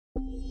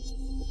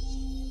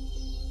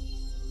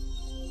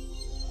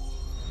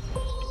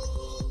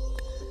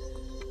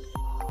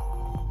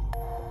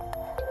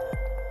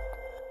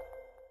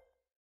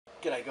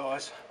G'day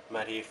guys,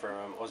 Matt here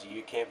from Aussie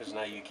Ute Campers and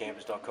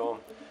aucampers.com.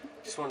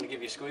 Just wanted to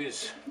give you a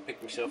squeeze.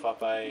 Picked myself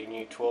up a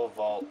new 12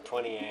 volt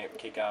 20 amp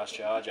kick-ass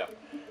charger.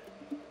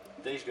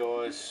 These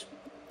guys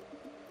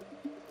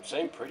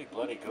seem pretty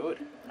bloody good.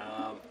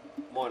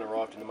 Mine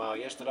arrived in the mail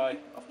yesterday.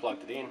 I've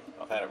plugged it in.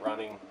 I've had it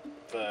running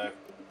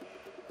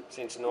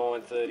since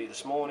 9:30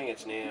 this morning.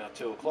 It's now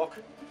 2 o'clock.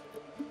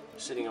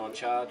 Sitting on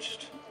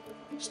charged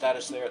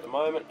status there at the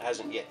moment.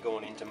 Hasn't yet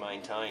gone into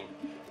maintain.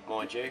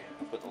 Mind you,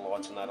 I've put the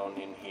lights and that on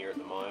in here at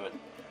the moment.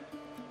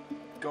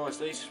 Guys,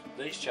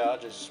 these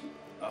chargers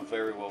are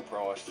very well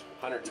priced.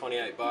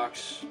 128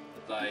 bucks.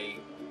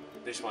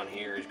 This one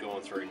here is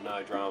going through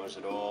no dramas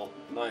at all,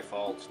 no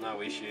faults,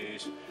 no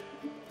issues.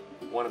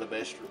 One of the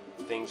best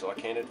things I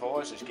can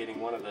advise is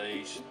getting one of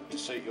these to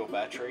suit your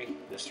battery.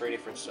 There's three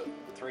different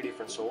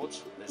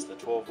sorts. There's the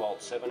 12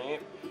 volt 7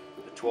 amp,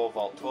 the 12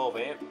 volt 12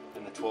 amp,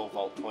 and the 12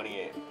 volt 20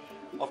 amp.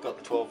 I've got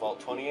the 12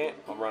 volt 20 amp.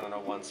 I'm running a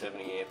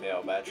 170 amp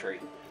hour battery.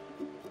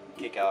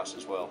 Kick-ass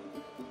as well.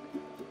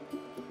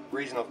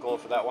 Reason I've gone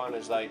for that one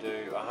is they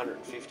do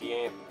 150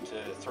 amp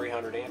to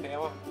 300 amp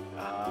hour.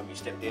 You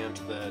step down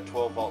to the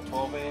 12 volt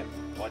 12 amp,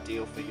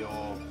 ideal for your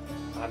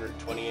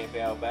 120 amp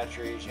hour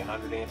batteries, your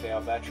 100 amp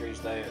hour batteries.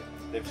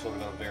 They've sort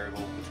of got a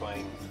variable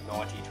between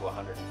 90 to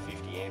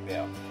 150 amp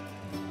hour.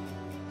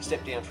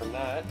 Step down from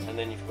that, and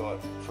then you've got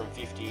from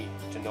 50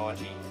 to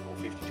 90 or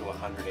 50 to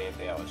 100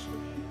 amp hours.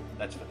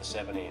 That's for the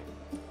 7 amp.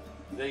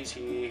 These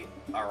here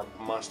are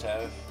a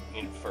must-have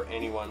for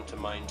anyone to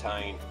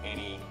maintain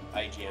any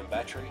AGM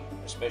battery,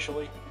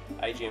 especially.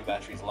 AGM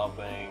batteries love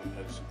being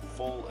as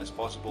full as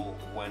possible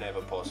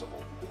whenever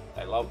possible.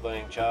 They love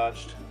being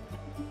charged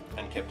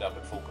and kept up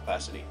at full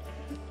capacity.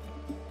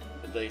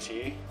 But these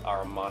here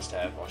are a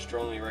must-have. I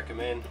strongly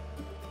recommend.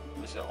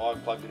 Listen, I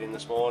plugged it in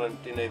this morning,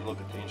 didn't even look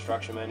at the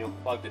instruction manual,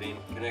 plugged it in,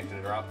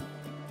 connected her up,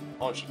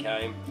 on she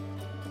came,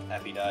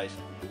 happy days.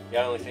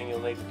 The only thing you'll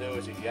need to do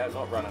is, if you're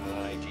not running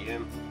an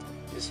AGM,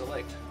 is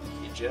select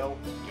your gel,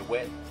 your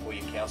wet, or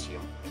your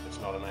calcium if it's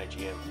not an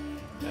AGM,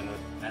 and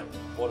an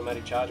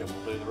automatic charger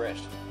will do the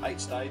rest. 8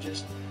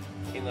 stages.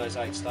 In those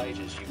 8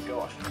 stages you've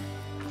got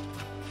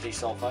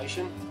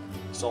desulfation,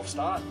 soft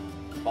start,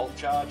 bulk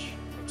charge,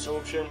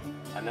 absorption,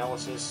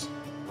 analysis,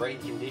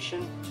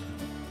 recondition,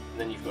 and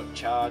then you've got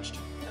charged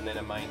and then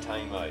a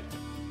maintain mode.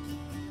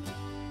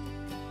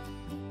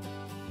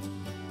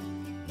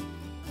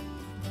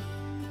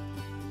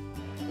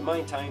 The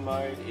maintain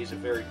mode is a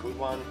very good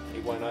one.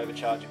 It won't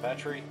overcharge your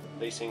battery.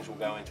 These things will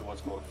go into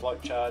what's called a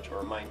float charge or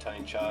a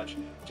maintain charge,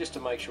 just to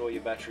make sure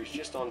your battery's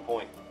just on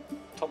point,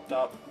 topped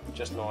up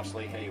just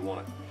nicely how you want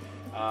it.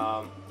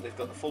 They've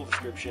got the full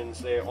descriptions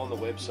there on the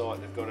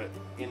website. They've got it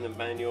in the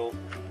manual.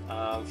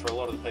 For a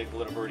lot of the people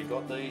that have already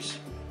got these,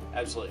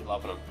 absolutely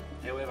loving them.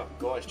 However,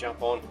 guys,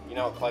 jump on. You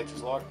know what Clayton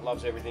is like,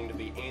 loves everything to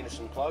be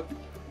Anderson plugged.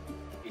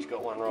 He's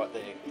got one right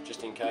there,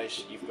 just in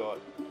case you've got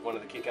one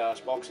of the kick-ass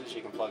boxes.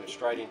 You can plug it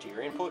straight into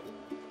your input,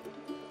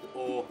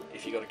 or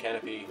if you've got a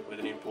canopy with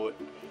an input,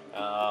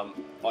 I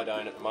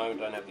don't at the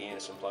moment, don't have the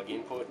Anderson plug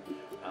input.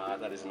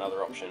 That is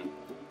another option.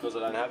 Because I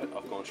don't have it,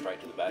 I've gone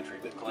straight to the battery,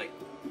 but Clayton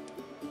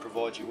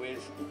provides you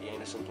with the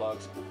Anderson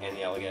plugs and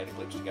the alligator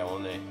clips to go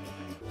on there.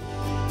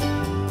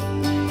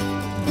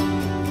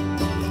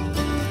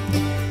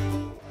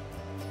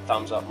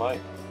 Thumbs up,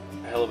 mate.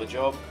 A hell of a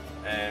job.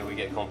 And we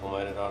get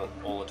complimented on it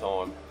all the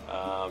time,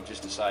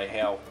 just to say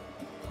how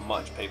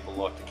much people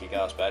like the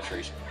kick-ass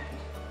batteries,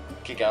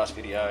 kick-ass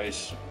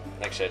videos,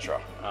 etc.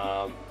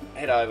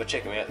 Head over,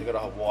 check them out. They've got a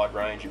whole wide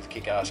range of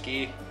kick-ass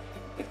gear.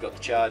 They've got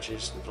the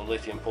chargers, the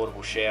lithium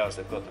portable showers,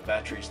 they've got the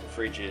batteries,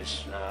 the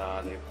fridges,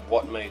 the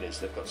watt meters.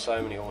 They've got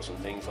so many awesome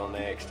things on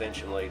there,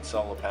 extension leads,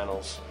 solar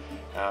panels,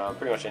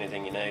 pretty much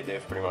anything you need,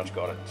 they've pretty much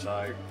got it.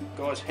 So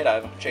guys, head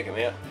over, check them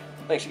out.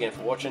 Thanks again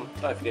for watching.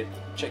 Don't forget,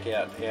 check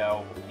out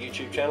our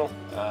YouTube channel,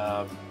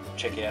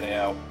 check out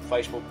our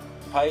Facebook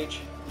page,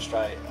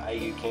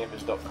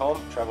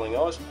 aucampers.com, Travelling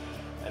Oz,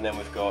 and then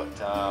we've got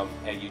our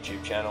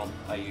YouTube channel,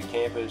 AU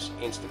Campers,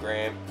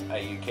 Instagram,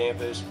 AU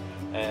Campers,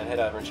 and head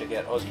over and check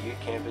out Aussie Ute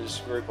Campers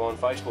group on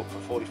Facebook for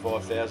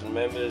 45,000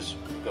 members.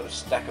 We've got a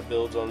stack of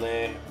builds on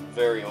there,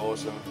 very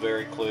awesome,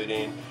 very clued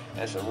in,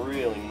 and some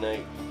really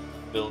neat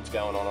builds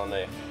going on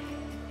there.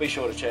 Be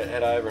sure to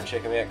head over and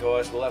check them out,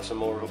 guys. We'll have some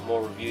more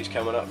reviews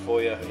coming up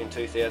for you in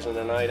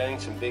 2018,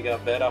 some bigger,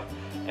 better,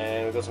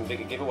 and we've got some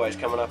bigger giveaways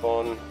coming up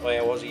on our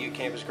Aussie Ute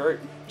Campers group.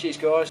 Cheers,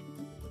 guys.